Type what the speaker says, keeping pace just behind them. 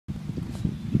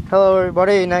Hello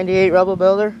everybody, 98 Rebel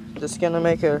Builder. Just gonna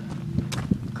make a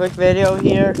quick video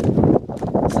here.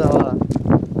 So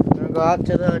I'm gonna go out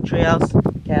to the treehouse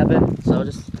cabin. So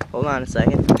just hold on a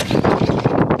second.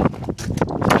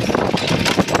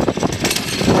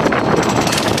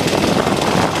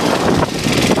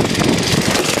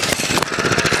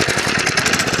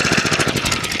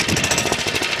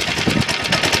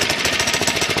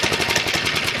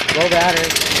 Low battery.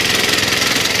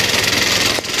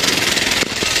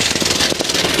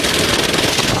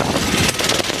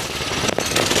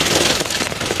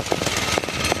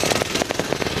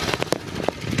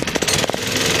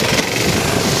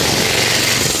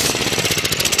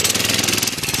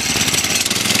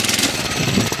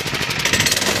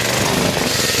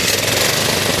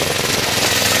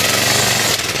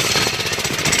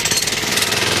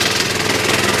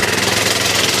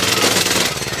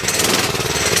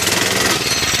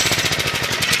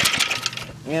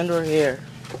 And we're here.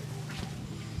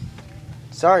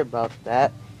 Sorry about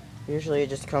that. Usually it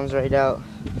just comes right out.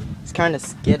 It's kind of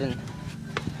skidding.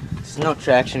 There's no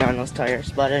traction on those tires,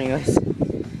 but anyways.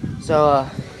 So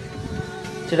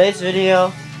today's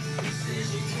video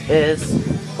is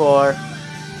for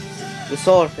the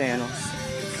solar panels.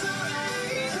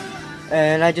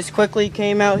 And I just quickly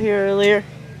came out here earlier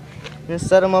and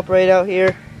set them up right out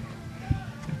here.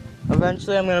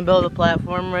 Eventually I'm going to build a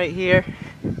platform right here.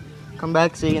 Come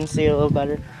back so you can see it a little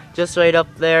better. Just right up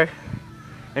there,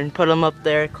 and put them up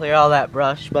there, clear all that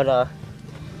brush. But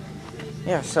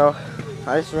yeah, so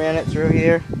I just ran it through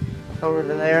here, over to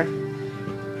there.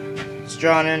 It's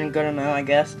drawn in a good amount, I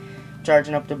guess.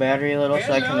 Charging up the battery a little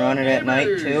so I can run it at night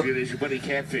too.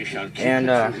 And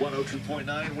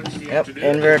yep,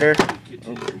 inverter.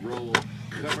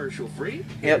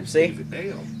 Yep, see?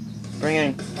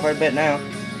 Bringing quite a bit now,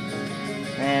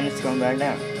 and it's going back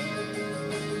down.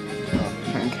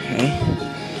 Okay,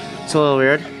 it's a little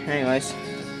weird. Anyways,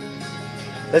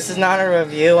 this is not a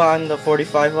review on the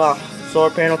 45 watt solar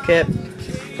panel kit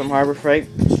from Harbor Freight.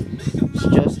 It's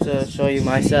just to show you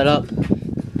my setup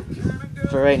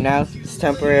for right now. It's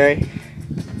temporary,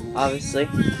 obviously,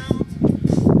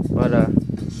 but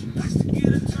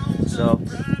so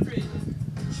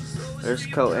there's a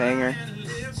coat hanger.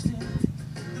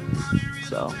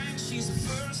 So,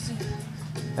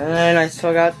 and then I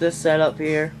still got this setup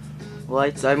here.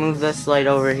 Lights, I moved this light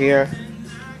over here,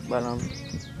 but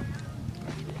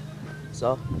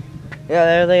so yeah,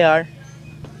 there they are.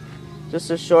 Just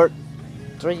a short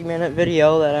 3-minute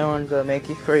video that I wanted to make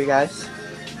for you guys.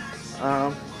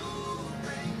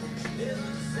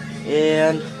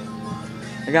 And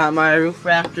I got my roof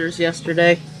rafters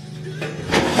yesterday.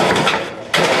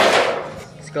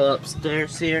 Let's go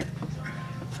upstairs here,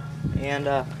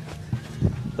 and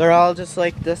they're all just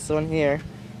like this one here.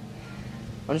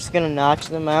 I'm just gonna notch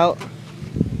them out,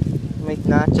 make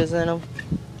notches in them,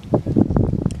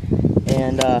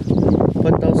 and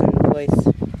put those in place.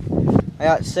 I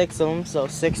got 6 of them, so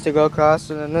 6 to go across,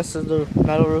 and then this is the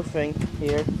metal roofing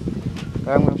here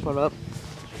that I'm gonna put up.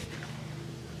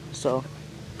 So,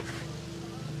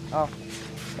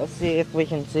 let's see if we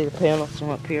can see the panels from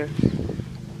up here.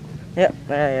 Yep,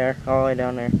 there they are, all the way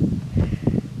down there.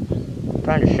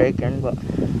 Kind of shaking, but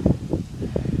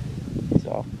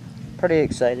so. Pretty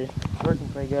excited. Working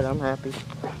pretty good. I'm happy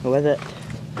with it.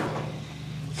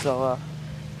 So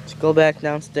let's go back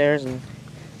downstairs and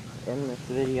end this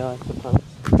video, I suppose.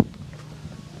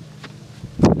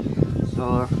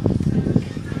 So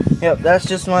yep, that's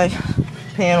just my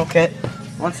panel kit.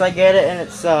 Once I get it in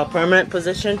its permanent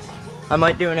position, I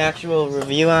might do an actual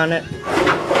review on it.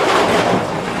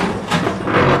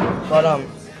 But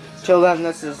till then,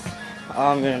 this is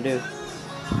all I'm gonna do.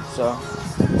 So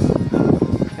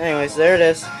anyways, there it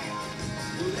is.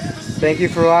 Thank you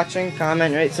for watching.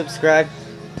 Comment, rate, subscribe.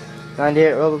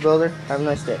 98 Rebel Builder. Have a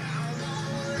nice day.